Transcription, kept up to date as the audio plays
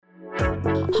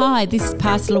Hi, this is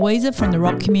Pastor Louisa from the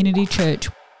Rock Community Church.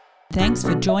 Thanks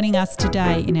for joining us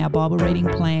today in our Bible reading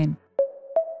plan.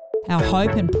 Our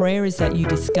hope and prayer is that you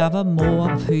discover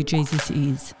more of who Jesus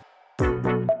is.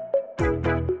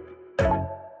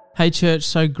 Hey church,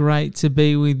 so great to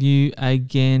be with you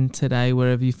again today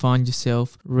wherever you find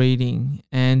yourself reading.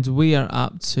 And we are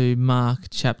up to Mark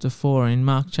chapter 4. In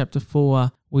Mark chapter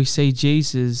 4, we see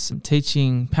Jesus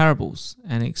teaching parables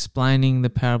and explaining the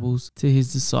parables to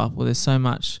his disciples. There's so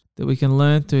much that we can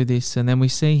learn through this. And then we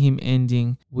see him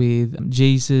ending with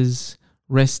Jesus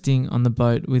resting on the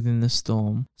boat within the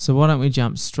storm. So why don't we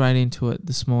jump straight into it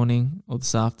this morning or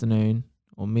this afternoon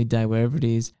or midday, wherever it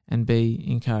is, and be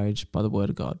encouraged by the word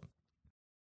of God.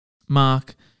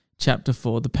 Mark chapter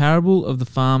 4, the parable of the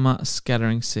farmer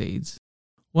scattering seeds.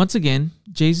 Once again,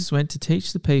 Jesus went to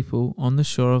teach the people on the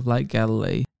shore of Lake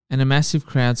Galilee, and a massive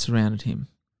crowd surrounded him.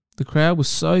 The crowd was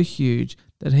so huge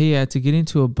that he had to get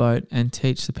into a boat and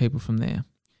teach the people from there.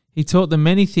 He taught them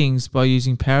many things by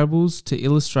using parables to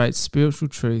illustrate spiritual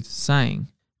truth, saying,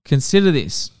 "Consider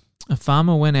this, a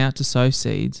farmer went out to sow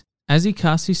seeds. As he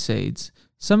cast his seeds,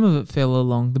 some of it fell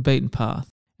along the beaten path,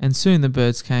 and soon the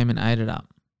birds came and ate it up.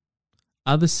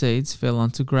 Other seeds fell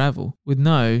onto gravel with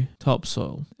no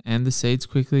topsoil, and the seeds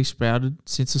quickly sprouted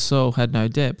since the soil had no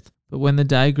depth. But when the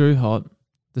day grew hot,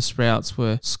 the sprouts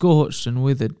were scorched and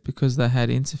withered because they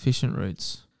had insufficient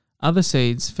roots. Other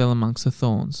seeds fell amongst the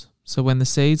thorns. So when the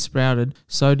seeds sprouted,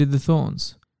 so did the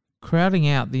thorns, crowding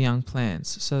out the young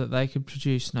plants so that they could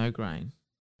produce no grain.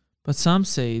 But some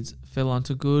seeds fell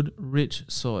onto good, rich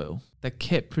soil that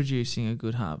kept producing a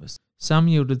good harvest. Some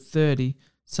yielded 30,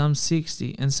 some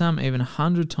 60, and some even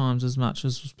 100 times as much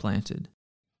as was planted."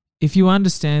 If you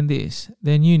understand this,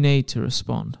 then you need to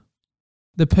respond.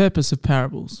 The purpose of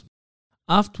parables.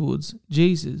 Afterwards,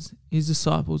 Jesus, his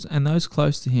disciples, and those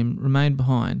close to him remained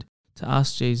behind to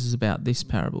ask Jesus about this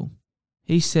parable.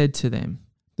 He said to them,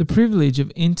 "The privilege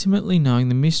of intimately knowing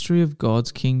the mystery of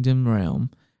God's kingdom realm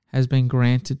has been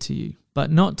granted to you,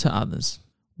 but not to others,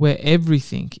 where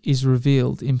everything is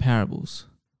revealed in parables.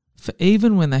 For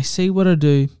even when they see what I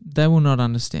do, they will not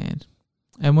understand.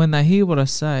 And when they hear what I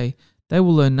say, they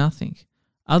will learn nothing.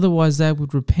 Otherwise they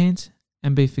would repent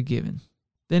and be forgiven."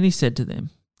 Then he said to them,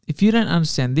 "If you don't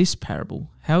understand this parable,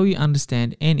 how will you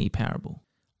understand any parable?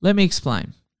 Let me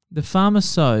explain. The farmer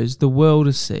sows the word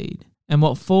of seed, and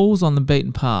what falls on the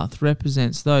beaten path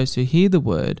represents those who hear the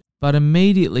word, but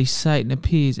immediately Satan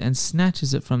appears and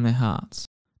snatches it from their hearts.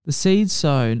 The seed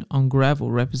sown on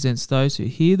gravel represents those who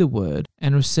hear the word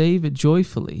and receive it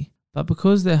joyfully, but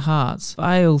because their hearts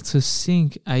fail to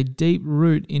sink a deep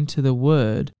root into the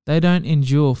word, they don't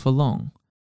endure for long.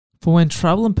 For when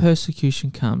trouble and persecution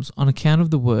comes on account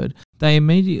of the word, they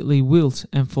immediately wilt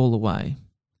and fall away.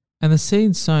 And the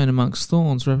seed sown amongst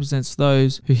thorns represents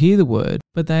those who hear the word,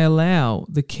 but they allow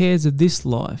the cares of this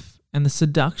life and the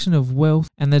seduction of wealth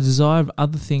and the desire of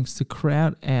other things to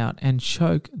crowd out and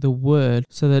choke the word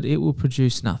so that it will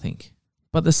produce nothing.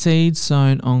 But the seed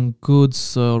sown on good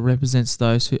soil represents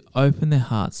those who open their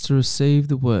hearts to receive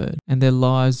the word, and their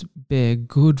lives bear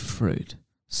good fruit.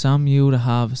 Some yield a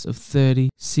harvest of 30,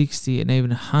 60, and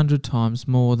even 100 times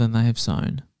more than they have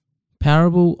sown."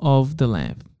 Parable of the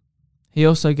lamp. He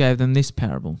also gave them this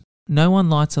parable. "No one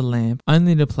lights a lamp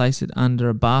only to place it under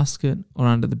a basket or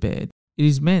under the bed. It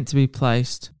is meant to be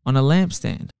placed on a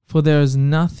lampstand, for there is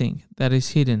nothing that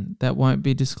is hidden that won't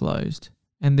be disclosed,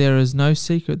 and there is no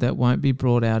secret that won't be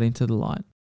brought out into the light."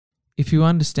 If you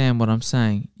understand what I'm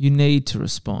saying, you need to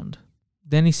respond.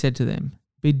 Then he said to them,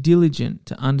 "Be diligent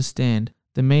to understand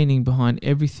the meaning behind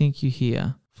everything you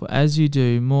hear, for as you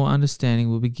do, more understanding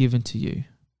will be given to you.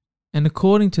 And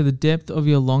according to the depth of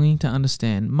your longing to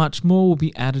understand, much more will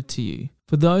be added to you.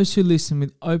 For those who listen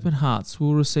with open hearts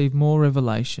will receive more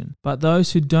revelation, but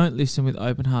those who don't listen with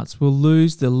open hearts will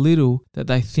lose the little that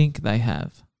they think they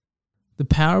have." The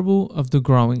parable of the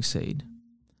growing seed.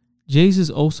 Jesus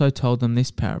also told them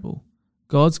this parable.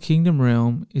 God's kingdom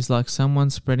realm is like someone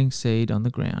spreading seed on the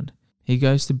ground. He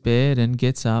goes to bed and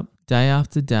gets up day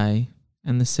after day,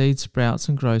 and the seed sprouts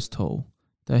and grows tall,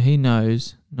 though he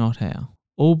knows not how.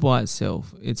 All by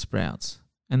itself it sprouts,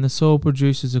 and the soil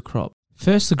produces a crop.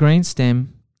 First the green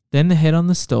stem, then the head on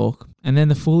the stalk, and then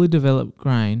the fully developed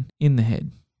grain in the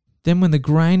head. Then when the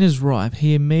grain is ripe,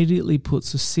 he immediately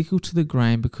puts a sickle to the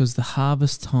grain because the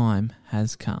harvest time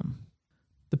has come.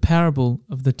 The parable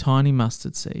of the tiny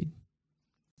mustard seed.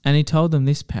 And he told them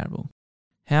this parable.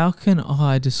 "How can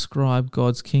I describe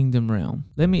God's kingdom realm?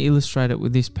 Let me illustrate it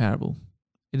with this parable.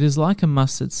 It is like a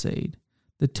mustard seed,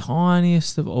 the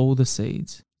tiniest of all the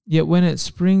seeds. Yet when it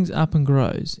springs up and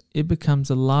grows, it becomes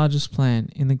the largest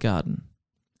plant in the garden,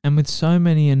 and with so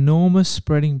many enormous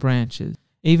spreading branches,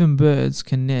 even birds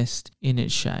can nest in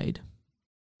its shade.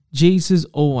 Jesus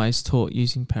always taught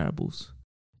using parables.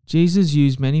 Jesus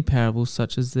used many parables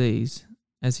such as these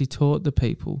as he taught the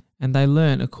people, and they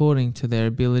learnt according to their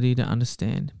ability to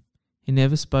understand. He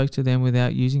never spoke to them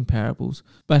without using parables,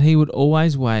 but he would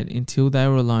always wait until they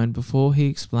were alone before he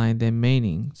explained their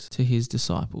meanings to his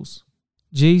disciples.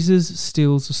 Jesus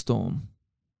stills a storm.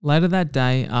 Later that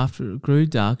day, after it grew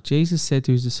dark, Jesus said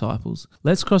to his disciples,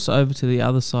 "Let's cross over to the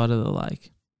other side of the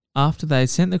lake." After they had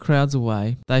sent the crowds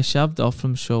away, they shoved off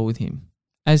from shore with him,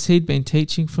 as he'd been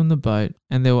teaching from the boat,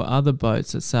 and there were other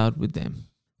boats that sailed with them.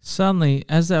 Suddenly,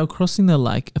 as they were crossing the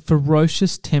lake, a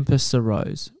ferocious tempest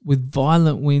arose, with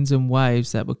violent winds and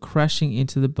waves that were crashing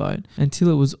into the boat until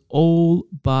it was all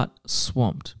but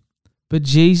swamped. But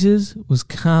Jesus was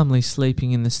calmly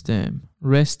sleeping in the stern,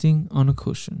 resting on a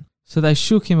cushion. So they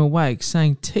shook him awake,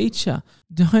 saying, "Teacher,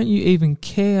 don't you even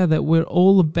care that we're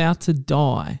all about to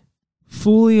die?"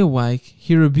 Fully awake,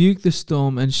 he rebuked the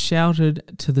storm and shouted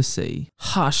to the sea,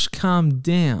 "Hush, calm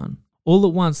down." All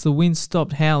at once the wind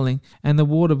stopped howling and the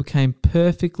water became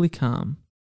perfectly calm.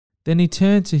 Then he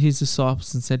turned to his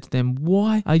disciples and said to them,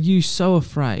 "Why are you so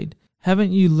afraid?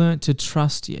 Haven't you learnt to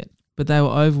trust yet?" But they were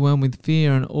overwhelmed with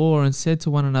fear and awe and said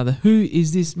to one another, "Who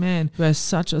is this man who has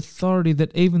such authority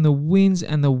that even the winds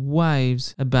and the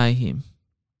waves obey him?"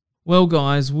 Well,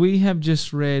 guys, we have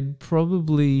just read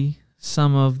probably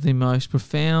some of the most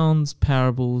profound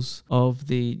parables of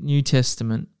the New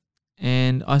Testament.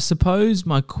 And I suppose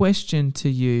my question to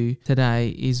you today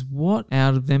is, what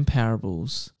out of them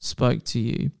parables spoke to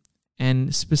you?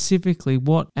 And specifically,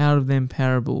 what out of them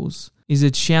parables is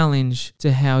a challenge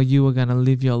to how you are going to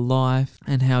live your life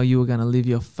and how you are going to live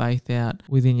your faith out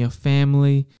within your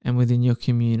family and within your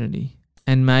community?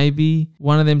 And maybe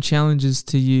one of them challenges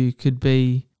to you could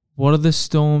be, what are the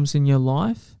storms in your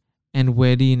life and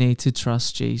where do you need to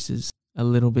trust Jesus a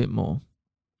little bit more?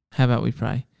 How about we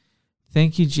pray?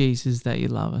 Thank you, Jesus, that you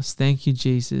love us. Thank you,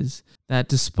 Jesus, that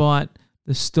despite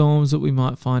the storms that we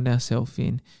might find ourselves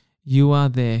in, you are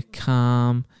there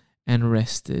calm and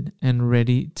rested and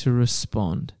ready to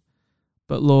respond.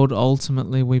 But Lord,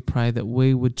 ultimately we pray that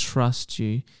we would trust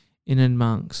you in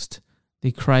amongst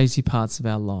the crazy parts of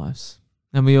our lives.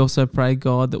 And we also pray,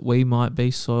 God, that we might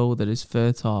be soil that is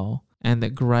fertile and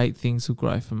that great things will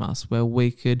grow from us, where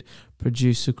we could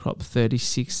produce a crop 30,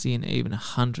 60 and even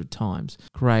 100 times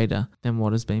greater than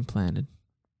what has been planted.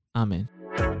 Amen.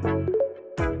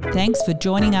 Thanks for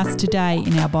joining us today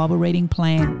in our Bible reading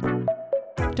plan.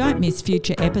 Don't miss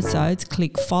future episodes.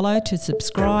 Click follow to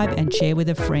subscribe and share with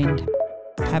a friend.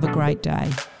 Have a great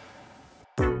day.